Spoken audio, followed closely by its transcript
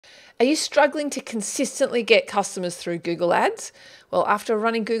Are you struggling to consistently get customers through Google Ads? Well, after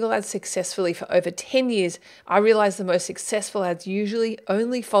running Google Ads successfully for over 10 years, I realized the most successful ads usually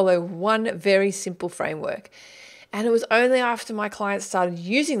only follow one very simple framework. And it was only after my clients started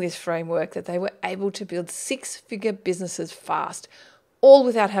using this framework that they were able to build six-figure businesses fast, all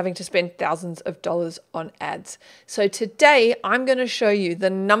without having to spend thousands of dollars on ads. So today, I'm going to show you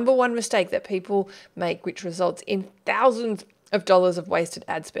the number one mistake that people make, which results in thousands of dollars of wasted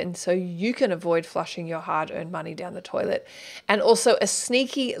ad spend, so you can avoid flushing your hard-earned money down the toilet. And also a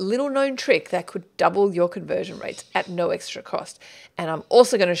sneaky little known trick that could double your conversion rates at no extra cost. And I'm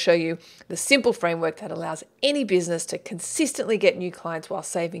also going to show you the simple framework that allows any business to consistently get new clients while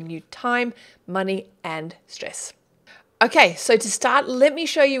saving you time, money, and stress. Okay, so to start, let me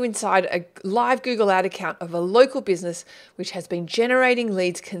show you inside a live Google ad account of a local business which has been generating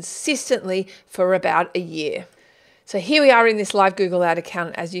leads consistently for about a year. So here we are in this live Google ad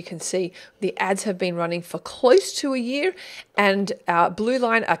account. As you can see, the ads have been running for close to a year, and our blue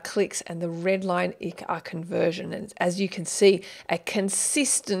line are clicks and the red line are conversion. And as you can see, a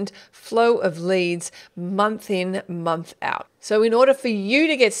consistent flow of leads month in, month out. So in order for you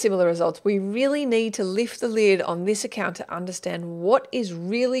to get similar results, we really need to lift the lid on this account to understand what is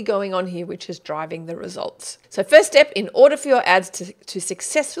really going on here, which is driving the results. So first step, in order for your ads to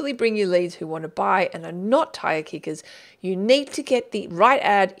successfully bring you leads who want to buy and are not tire kickers, you need to get the right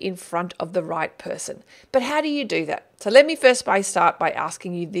ad in front of the right person. But how do you do that? So let me first start by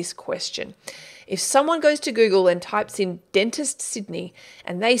asking you this question. If someone goes to Google and types in dentist Sydney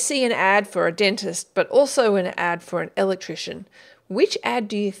and they see an ad for a dentist, but also an ad for an electrician, which ad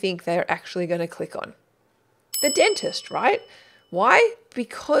do you think they're actually going to click on? The dentist, right? Why?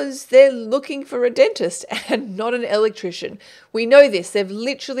 Because they're looking for a dentist and not an electrician. We know this. They've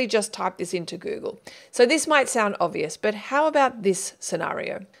literally just typed this into Google. So this might sound obvious, but how about this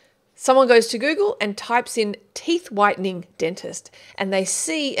scenario? Someone goes to Google and types in teeth whitening dentist, and they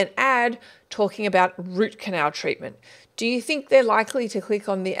see an ad talking about root canal treatment. Do you think they're likely to click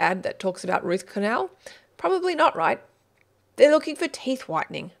on the ad that talks about root canal? Probably not, right? They're looking for teeth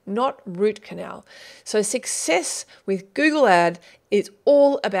whitening, not root canal. So success with Google Ad is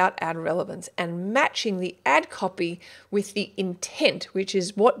all about ad relevance and matching the ad copy with the intent, which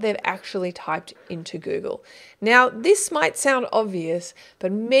is what they've actually typed into Google. Now, this might sound obvious,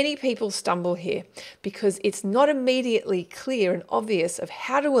 but many people stumble here because it's not immediately clear and obvious of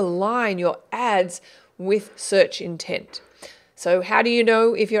how to align your ads with search intent. So how do you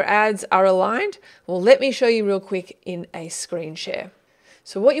know if your ads are aligned? Well, let me show you real quick in a screen share.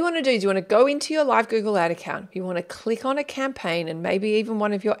 So what you want to do is you want to go into your live Google ad account. You want to click on a campaign and maybe even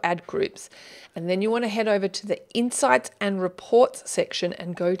one of your ad groups. And then you want to head over to the Insights and Reports section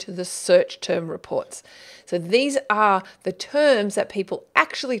and go to the search term reports. So these are the terms that people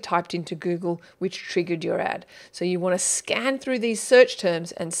actually typed into Google which triggered your ad. So you want to scan through these search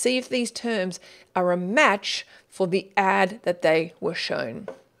terms and see if these terms are a match for the ad that they were shown.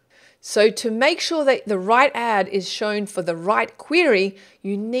 So to make sure that the right ad is shown for the right query,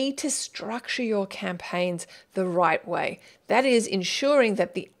 you need to structure your campaigns the right way. That is ensuring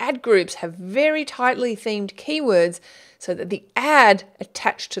that the ad groups have very tightly themed keywords so that the ad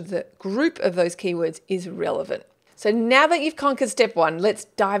attached to the group of those keywords is relevant. So now that you've conquered step one, let's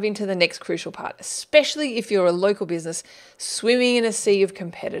dive into the next crucial part, especially if you're a local business swimming in a sea of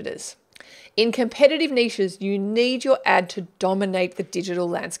competitors. In competitive niches, you need your ad to dominate the digital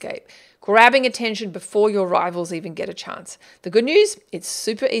landscape, grabbing attention before your rivals even get a chance. The good news, it's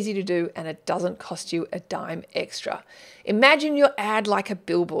super easy to do and it doesn't cost you a dime extra. Imagine your ad like a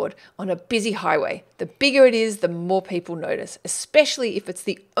billboard on a busy highway. The bigger it is, the more people notice, especially if it's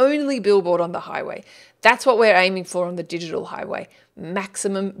the only billboard on the highway. That's what we're aiming for on the digital highway,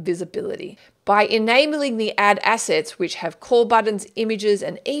 maximum visibility. By enabling the ad assets, which have call buttons, images,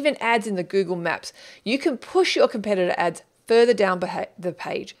 and even ads in the Google Maps, you can push your competitor ads further down the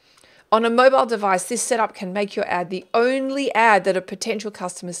page. On a mobile device, this setup can make your ad the only ad that a potential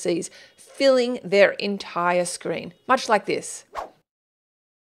customer sees, filling their entire screen, much like this.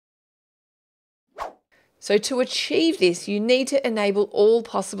 So to achieve this, you need to enable all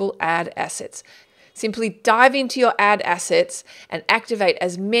possible ad assets. Simply dive into your ad assets and activate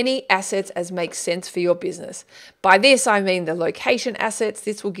as many assets as make sense for your business. By this, I mean the location assets.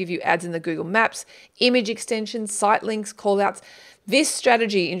 This will give you ads in the Google Maps, image extensions, site links, callouts. This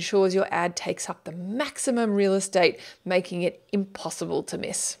strategy ensures your ad takes up the maximum real estate, making it impossible to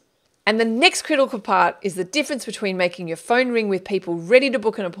miss. And the next critical part is the difference between making your phone ring with people ready to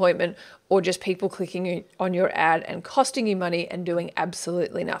book an appointment or just people clicking on your ad and costing you money and doing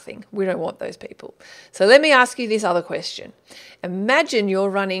absolutely nothing. We don't want those people. So let me ask you this other question. Imagine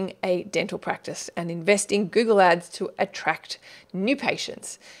you're running a dental practice and investing Google Ads to attract new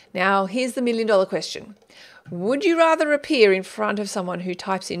patients. Now, here's the million-dollar question. Would you rather appear in front of someone who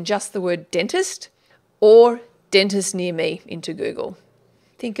types in just the word dentist or dentist near me into Google?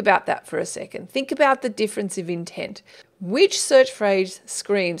 Think about that for a second. Think about the difference of intent. Which search phrase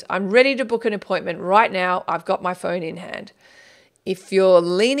screams, I'm ready to book an appointment right now, I've got my phone in hand? If you're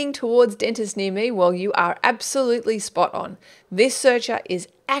leaning towards dentist near me, well, you are absolutely spot on. This searcher is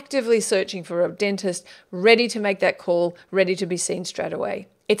actively searching for a dentist, ready to make that call, ready to be seen straight away.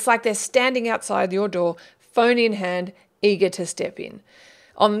 It's like they're standing outside your door, phone in hand, eager to step in.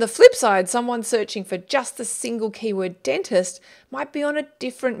 On the flip side, someone searching for just the single keyword dentist might be on a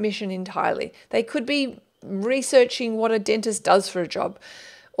different mission entirely. They could be researching what a dentist does for a job.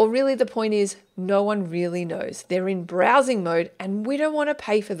 Or really the point is, no one really knows. They're in browsing mode and we don't want to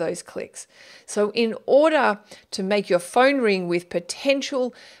pay for those clicks. So in order to make your phone ring with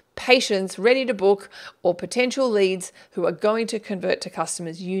potential patients ready to book or potential leads who are going to convert to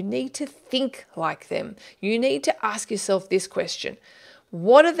customers, you need to think like them. You need to ask yourself this question.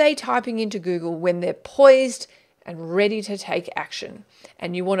 What are they typing into Google when they're poised and ready to take action?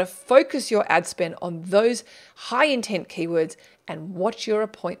 And you want to focus your ad spend on those high intent keywords and watch your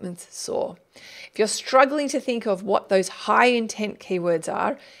appointments soar. If you're struggling to think of what those high intent keywords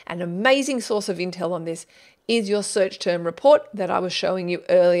are, an amazing source of intel on this is your search term report that I was showing you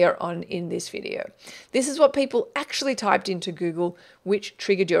earlier on in this video. This is what people actually typed into Google, which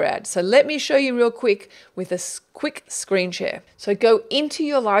triggered your ad. So let me show you real quick with a quick screen share. So go into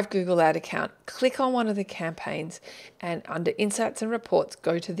your live Google ad account, click on one of the campaigns, and under Insights and Reports,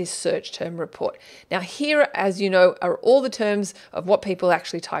 go to this search term report. Now here, as you know, are all the terms of what people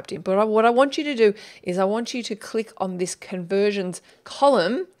actually typed in. But what I want you to do is I want you to click on this conversions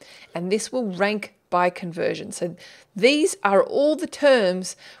column, and this will rank by conversion. So these are all the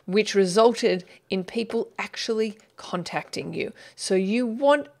terms which resulted in people actually contacting you. So you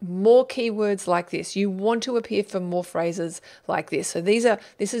want more keywords like this. You want to appear for more phrases like this. So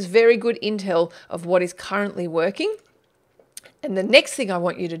this is very good intel of what is currently working. And the next thing I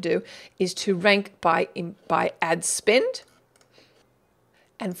want you to do is to rank by ad spend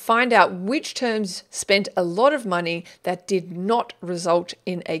and find out which terms spent a lot of money that did not result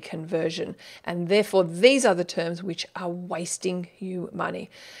in a conversion. And therefore, these are the terms which are wasting you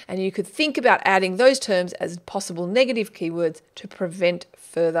money. And you could think about adding those terms as possible negative keywords to prevent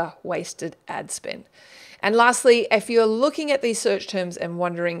further wasted ad spend. And lastly, if you're looking at these search terms and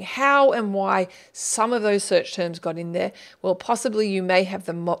wondering how and why some of those search terms got in there, well, possibly you may have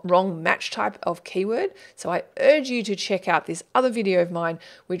the wrong match type of keyword. So I urge you to check out this other video of mine,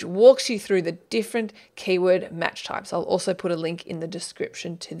 which walks you through the different keyword match types. I'll also put a link in the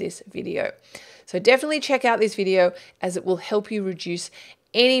description to this video. So definitely check out this video as it will help you reduce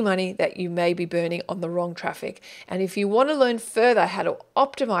any money that you may be burning on the wrong traffic. And if you want to learn further how to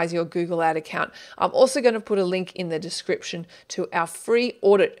optimize your Google ad account, I'm also going to put a link in the description to our free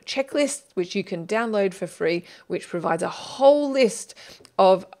audit checklist, which you can download for free, which provides a whole list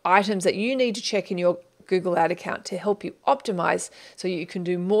of items that you need to check in your Google ad account to help you optimize so you can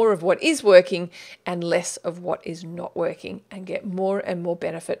do more of what is working and less of what is not working and get more and more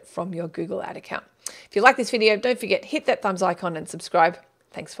benefit from your Google ad account. If you like this video, don't forget, hit that thumbs icon and subscribe.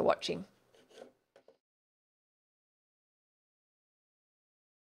 Thanks for watching.